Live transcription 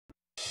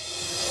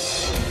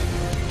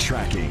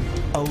Tracking,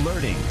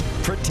 alerting,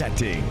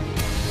 protecting.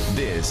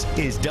 This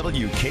is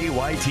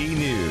WKYT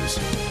News.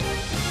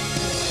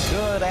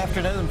 Good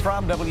afternoon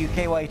from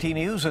WKYT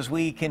News as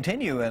we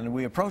continue and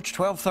we approach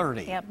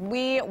 12:30. Yep,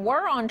 we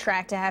were on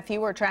track to have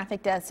fewer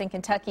traffic deaths in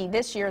Kentucky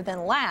this year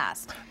than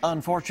last.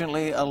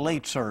 Unfortunately, a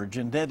late surge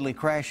in deadly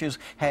crashes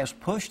has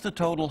pushed the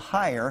total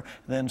higher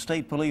than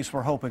state police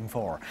were hoping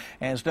for.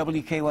 As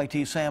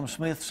WKYT Sam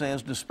Smith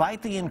says,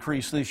 despite the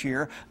increase this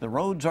year, the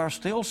roads are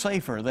still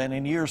safer than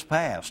in years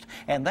past.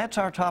 And that's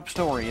our top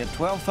story at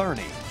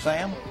 12:30.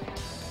 Sam?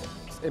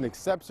 An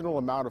exceptional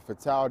amount of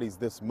fatalities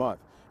this month,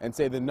 and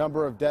say the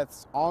number of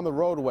deaths on the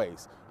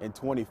roadways in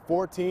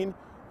 2014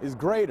 is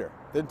greater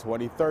than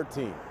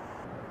 2013.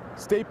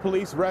 State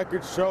police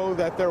records show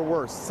that there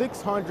were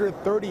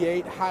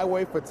 638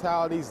 highway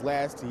fatalities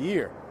last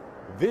year.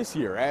 This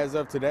year, as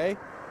of today,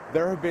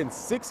 there have been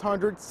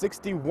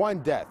 661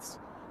 deaths.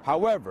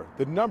 However,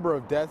 the number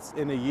of deaths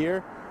in a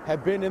year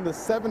have been in the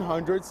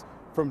 700s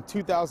from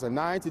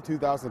 2009 to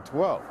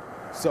 2012.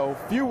 So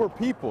fewer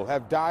people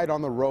have died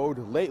on the road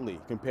lately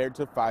compared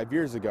to 5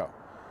 years ago.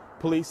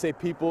 Police say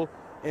people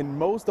in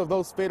most of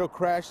those fatal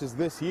crashes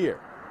this year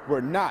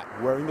were not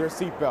wearing their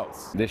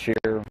seatbelts. This year,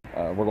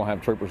 we're going to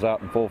have troopers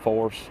out in full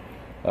force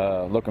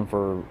looking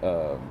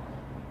for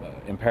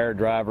impaired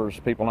drivers,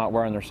 people not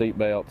wearing their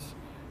seatbelts.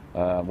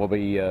 We'll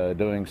be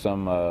doing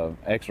some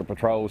extra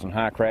patrols in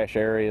high crash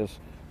areas,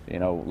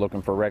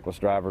 looking for reckless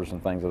drivers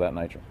and things of that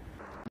nature.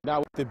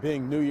 Now, with it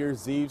being New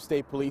Year's Eve,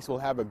 state police will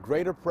have a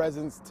greater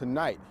presence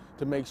tonight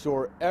to make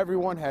sure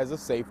everyone has a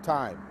safe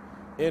time.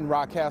 In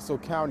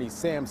Rockcastle County,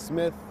 Sam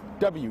Smith,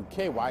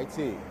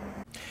 WKYT.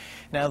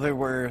 Now, there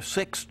were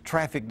 6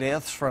 traffic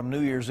deaths from New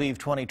Year's Eve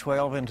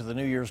 2012 into the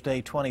New Year's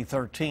Day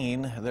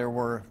 2013. There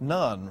were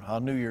none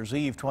on New Year's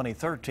Eve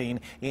 2013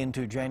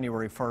 into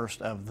January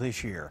 1st of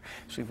this year.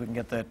 See if we can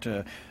get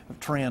that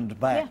trend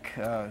back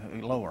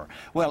lower.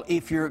 Well,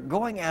 if you're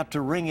going out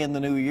to ring in the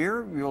new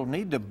year, you'll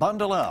need to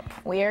bundle up.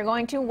 We are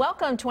going to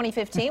welcome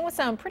 2015 with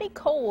some pretty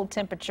cold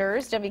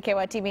temperatures.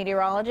 WKYT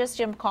meteorologist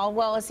Jim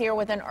Caldwell is here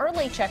with an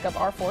early check of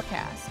our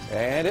forecast.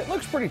 And it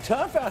looks pretty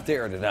tough out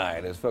there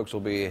tonight as folks will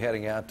be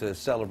heading out to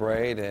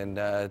celebrate and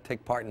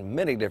take part in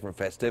many different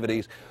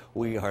festivities.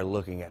 We are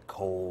looking at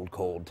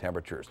cold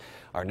temperatures.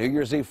 Our New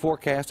Year's Eve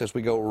forecast as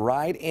we go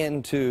right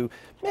into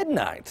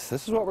midnight.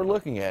 This is what we're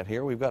looking at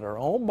here. We've got our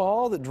own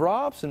ball that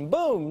drops and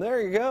boom,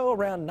 there you go,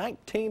 around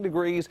 19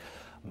 degrees.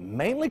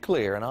 Mainly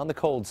clear and on the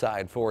cold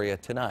side for you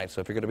tonight.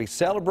 So if you're going to be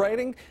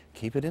celebrating,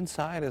 keep it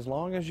inside as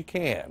long as you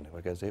can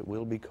because it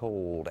will be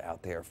cold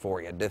out there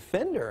for you.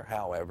 Defender,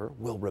 however,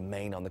 will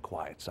remain on the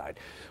quiet side.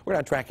 We're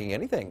not tracking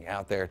anything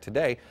out there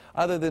today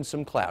other than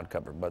some cloud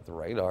cover, but the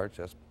radar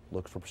just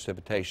looks for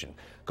precipitation.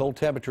 Cold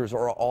temperatures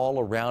are all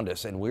around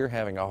us, and we're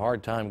having a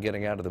hard time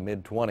getting out of the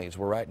mid-20s.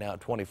 We're right now at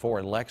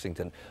 24 in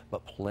Lexington,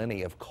 but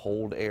plenty of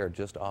cold air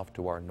just off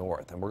to our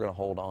north, and we're going to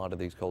hold on to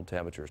these cold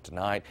temperatures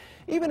tonight,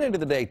 even into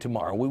the day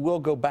tomorrow. We will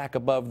go back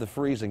above the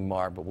freezing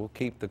mark, but we'll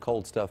keep the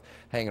cold stuff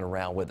hanging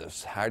around with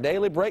us. Our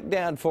daily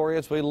breakdown for you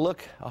as we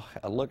look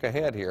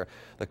ahead here.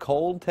 The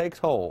cold takes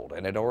hold,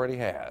 and it already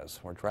has.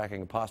 We're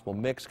tracking a possible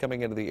mix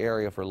coming into the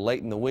area for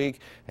late in the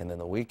week, and then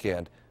the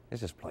weekend. It's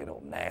just plain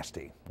old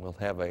nasty. We'll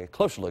have a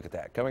closer look at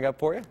that coming up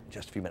for you in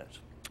just a few minutes.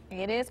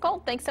 It is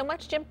cold. Thanks so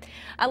much, Jim.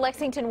 A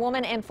Lexington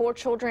woman and 4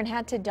 children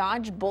had to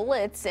dodge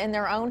bullets in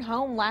their own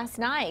home last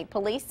night.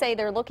 Police say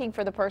they're looking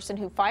for the person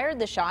who fired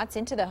the shots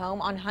into the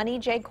home on Honey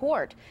J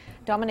Court.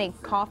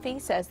 Dominique Coffey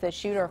says the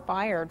shooter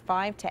fired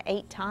 5 to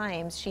 8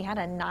 times. She had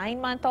a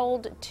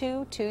 9-month-old,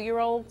 2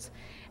 2-year-olds,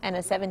 and a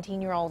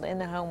 17-year-old in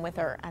the home with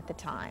her at the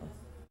time.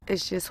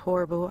 It's just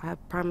horrible. I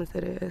promise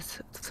it is.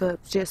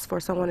 Just for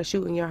someone to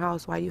shoot in your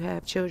house while you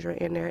have children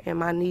in there. And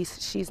my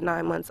niece, she's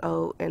 9 months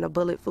old, and a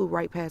bullet flew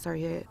right past her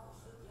head.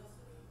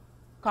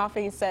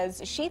 Coffey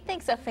says she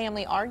thinks a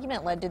family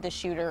argument led to the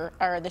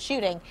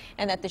shooting,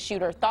 and that the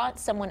shooter thought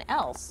someone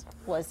else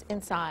was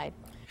inside.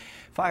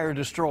 Fire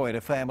destroyed a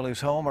family's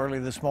home early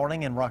this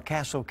morning in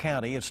Rockcastle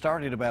County. It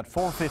started about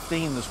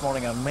 4:15 this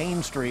morning on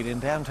Main Street in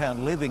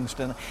downtown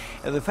Livingston.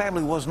 The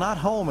family was not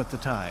home at the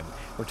time.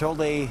 We're told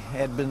they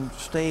had been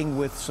staying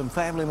with some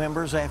family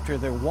members after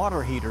their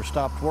water heater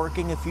stopped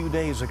working a few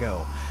days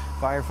ago.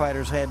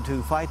 Firefighters had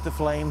to fight the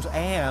flames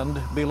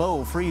and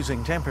below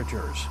freezing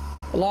temperatures.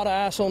 A lot of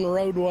ice on the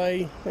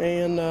roadway,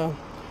 and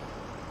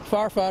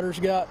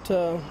firefighters got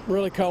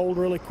really cold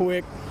really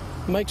quick.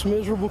 Makes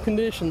miserable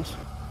conditions.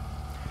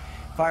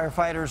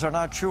 Firefighters are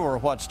not sure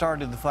what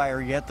started the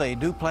fire yet. They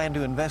do plan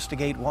to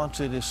investigate once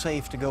it is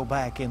safe to go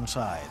back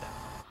inside.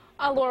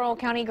 A Laurel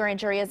County grand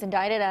jury has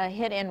indicted a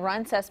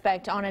hit-and-run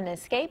suspect on an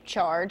escape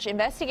charge.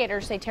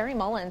 Investigators say Terry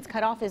Mullins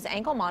cut off his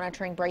ankle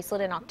monitoring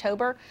bracelet in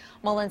October.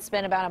 Mullins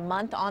spent about a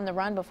month on the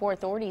run before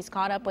authorities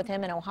caught up with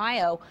him in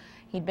Ohio.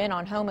 He'd been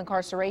on home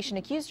incarceration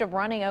accused of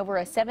running over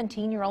a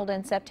 17-year-old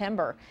in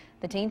September.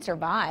 The teen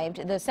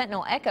survived. The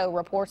Sentinel Echo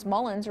reports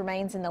Mullins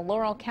remains in the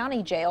Laurel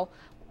County Jail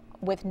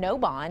with no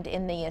bond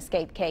in the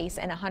escape case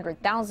and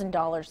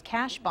 $100,000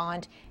 cash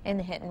bond in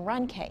the hit and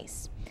run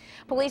case.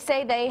 Police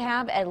say they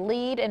have a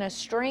lead in a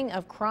string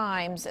of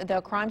crimes.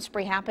 The crime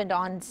spree happened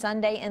on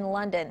Sunday in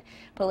London.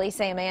 Police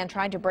say a man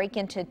tried to break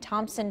into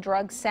Thompson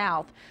Drug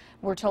South.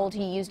 We're told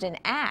he used an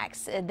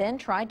axe and then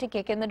tried to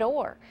kick in the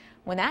door.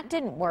 When that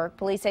didn't work,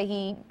 police say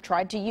he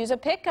tried to use a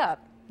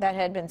pickup that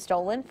had been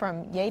stolen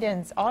from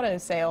Yaden's Auto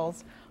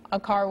Sales. A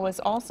car was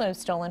also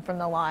stolen from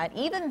the lot.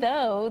 Even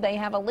though they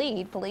have a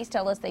lead, police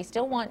tell us they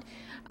still want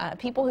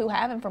people who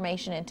have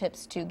information and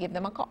tips to give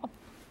them a call.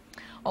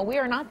 Well, we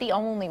are not the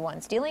only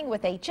ones dealing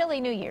with a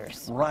chilly New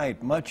Year's.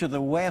 Right. Much of the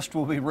West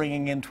will be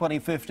ringing in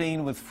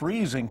 2015 with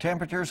freezing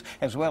temperatures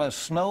as well as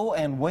snow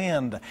and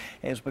wind.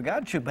 As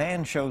Begad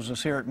Shaban shows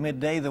us here at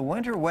midday, the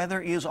winter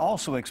weather is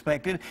also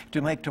expected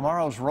to make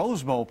tomorrow's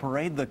Rose Bowl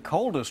parade the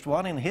coldest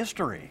one in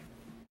history.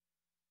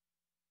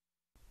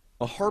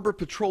 A harbor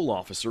patrol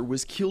officer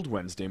was killed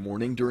Wednesday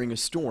morning during a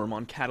storm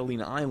on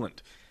Catalina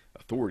Island.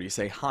 Authorities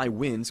say high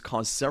winds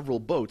caused several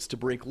boats to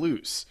break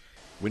loose.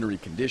 Wintry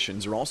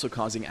conditions are also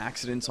causing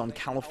accidents on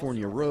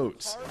California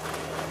roads.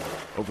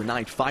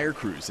 Overnight, fire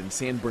crews in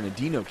San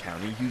Bernardino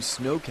County used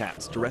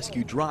snowcats to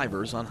rescue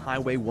drivers on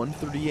Highway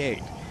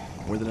 138.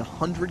 More than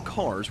 100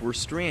 cars were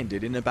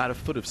stranded in about a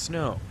foot of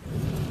snow.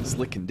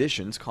 Slick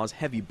conditions cause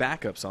heavy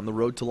backups on the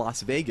road to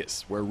Las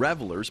Vegas, where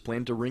revelers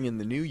plan to ring in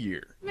the new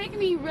year. It's making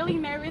me really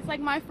nervous. Like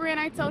my friend,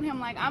 I told him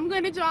like I'm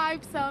going to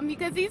drive some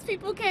because these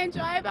people can't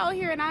drive out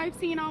here, and I've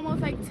seen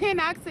almost like 10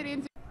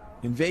 accidents.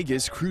 In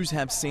Vegas, crews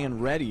have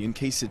sand ready in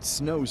case it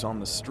snows on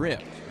the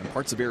Strip, and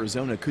parts of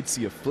Arizona could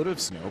see a foot of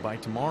snow by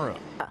tomorrow.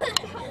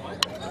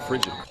 The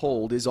frigid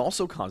cold is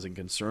also causing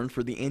concern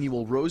for the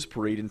annual Rose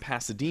Parade in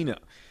Pasadena.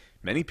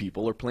 Many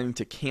people are planning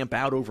to camp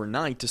out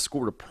overnight to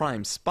score a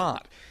prime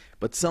spot,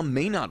 but some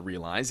may not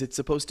realize it's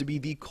supposed to be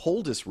the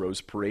coldest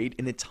Rose Parade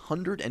in its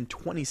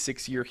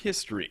 126-year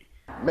history.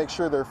 Make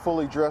sure they're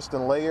fully dressed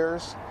in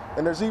layers,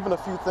 and there's even a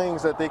few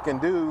things that they can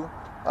do,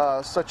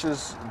 such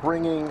as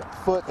bringing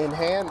foot and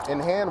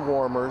hand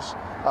warmers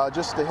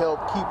just to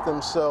help keep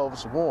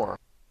themselves warm.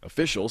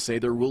 Officials say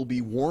there will be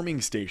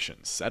warming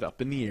stations set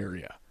up in the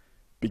area.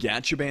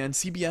 Begad Shaban,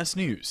 CBS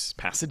News,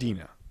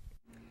 Pasadena.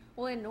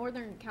 Well, in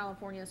Northern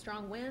California,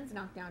 strong winds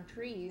knocked down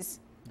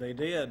trees. They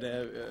did.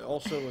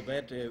 Also,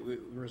 that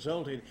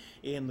resulted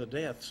in the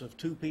deaths of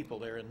 2 people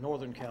there in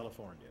Northern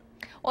California.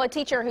 Well, a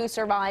teacher who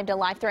survived a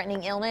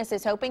life-threatening illness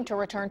is hoping to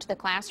return to the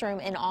classroom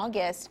in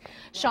August.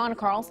 Sean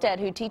Carlstead,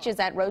 who teaches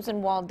at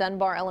Rosenwald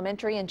Dunbar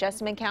Elementary in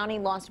Jessamine County,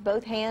 lost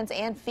both hands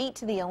and feet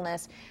to the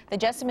illness. The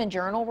Jessamine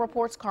Journal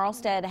reports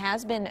Carlstead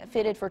has been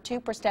fitted for 2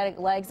 prosthetic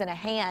legs and a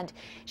hand.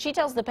 She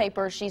tells the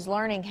paper she's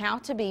learning how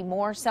to be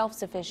more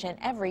self-sufficient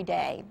every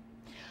day.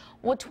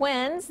 Well,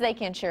 twins, they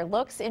can share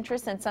looks,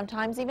 interests, and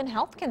sometimes even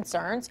health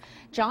concerns.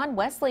 John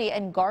Wesley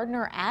and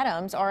Gardner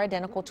Adams are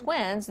identical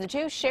twins. The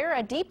two share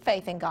a deep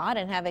faith in God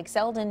and have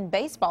excelled in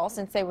baseball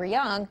since they were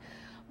young.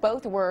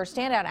 Both were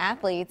standout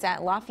athletes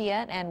at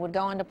Lafayette and would go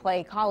on to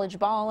play college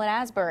ball at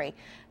Asbury.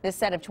 This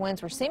set of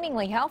twins were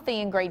seemingly healthy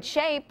and great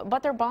shape,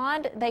 but their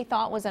bond they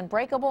thought was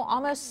unbreakable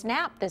almost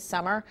snapped this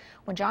summer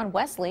when John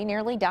Wesley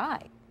nearly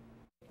died.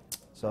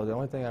 So the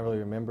only thing I really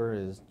remember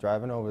is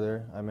driving over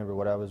there. I remember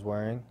what I was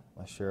wearing,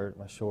 my shirt,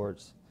 my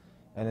shorts,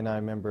 and then I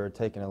remember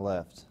taking a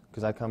left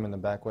because I come in the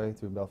back way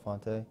through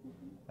Belfonte,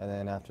 and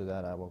then after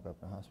that I woke up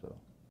in the hospital.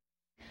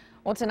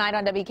 Well, tonight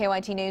on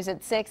WKYT News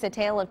at 6, a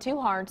tale of 2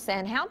 hearts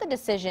and how the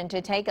decision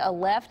to take a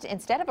left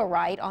instead of a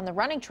right on the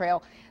running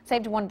trail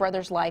saved one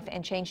brother's life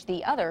and changed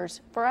the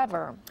other's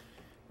forever.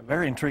 A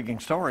very intriguing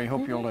story.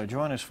 Hope you'll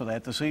join us for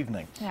that this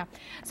evening. Yeah.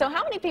 So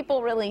how many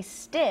people really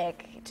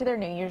stick to their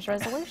New Year's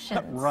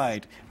resolutions?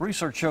 Right.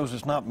 Research shows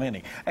it's not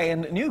many.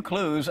 And new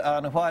clues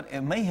on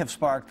what may have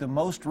sparked the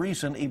most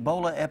recent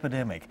Ebola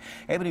epidemic.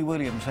 Ebony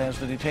Williams has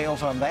the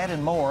details on that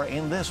and more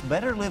in this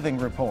Better Living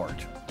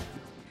report.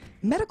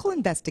 Medical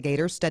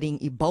investigators studying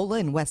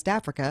Ebola in West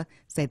Africa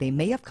say they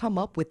may have come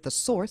up with the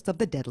source of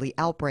the deadly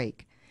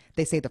outbreak.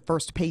 They say the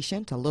first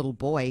patient, a little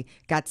boy,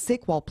 got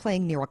sick while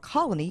playing near a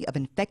colony of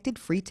infected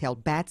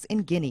free-tailed bats in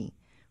Guinea.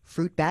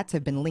 Fruit bats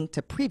have been linked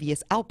to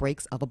previous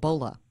outbreaks of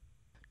Ebola.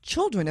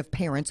 Children of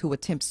parents who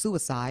attempt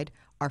suicide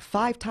are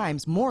 5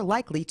 times more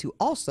likely to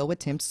also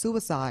attempt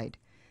suicide.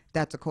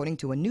 That's according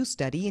to a new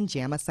study in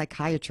JAMA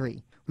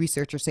Psychiatry.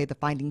 Researchers say the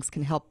findings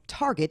can help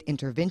target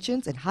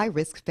interventions in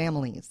high-risk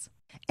families.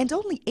 And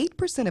only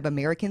 8% of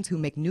Americans who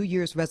make New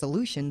Year's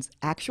resolutions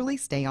actually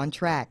stay on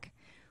track.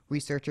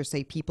 Researchers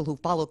say people who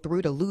follow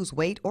through to lose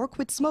weight or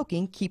quit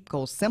smoking keep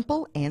goals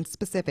simple and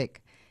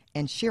specific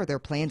and share their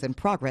plans and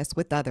progress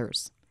with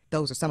others.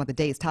 Those are some of the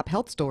day's top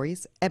health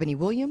stories. Ebony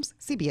Williams,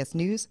 CBS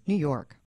News, New York.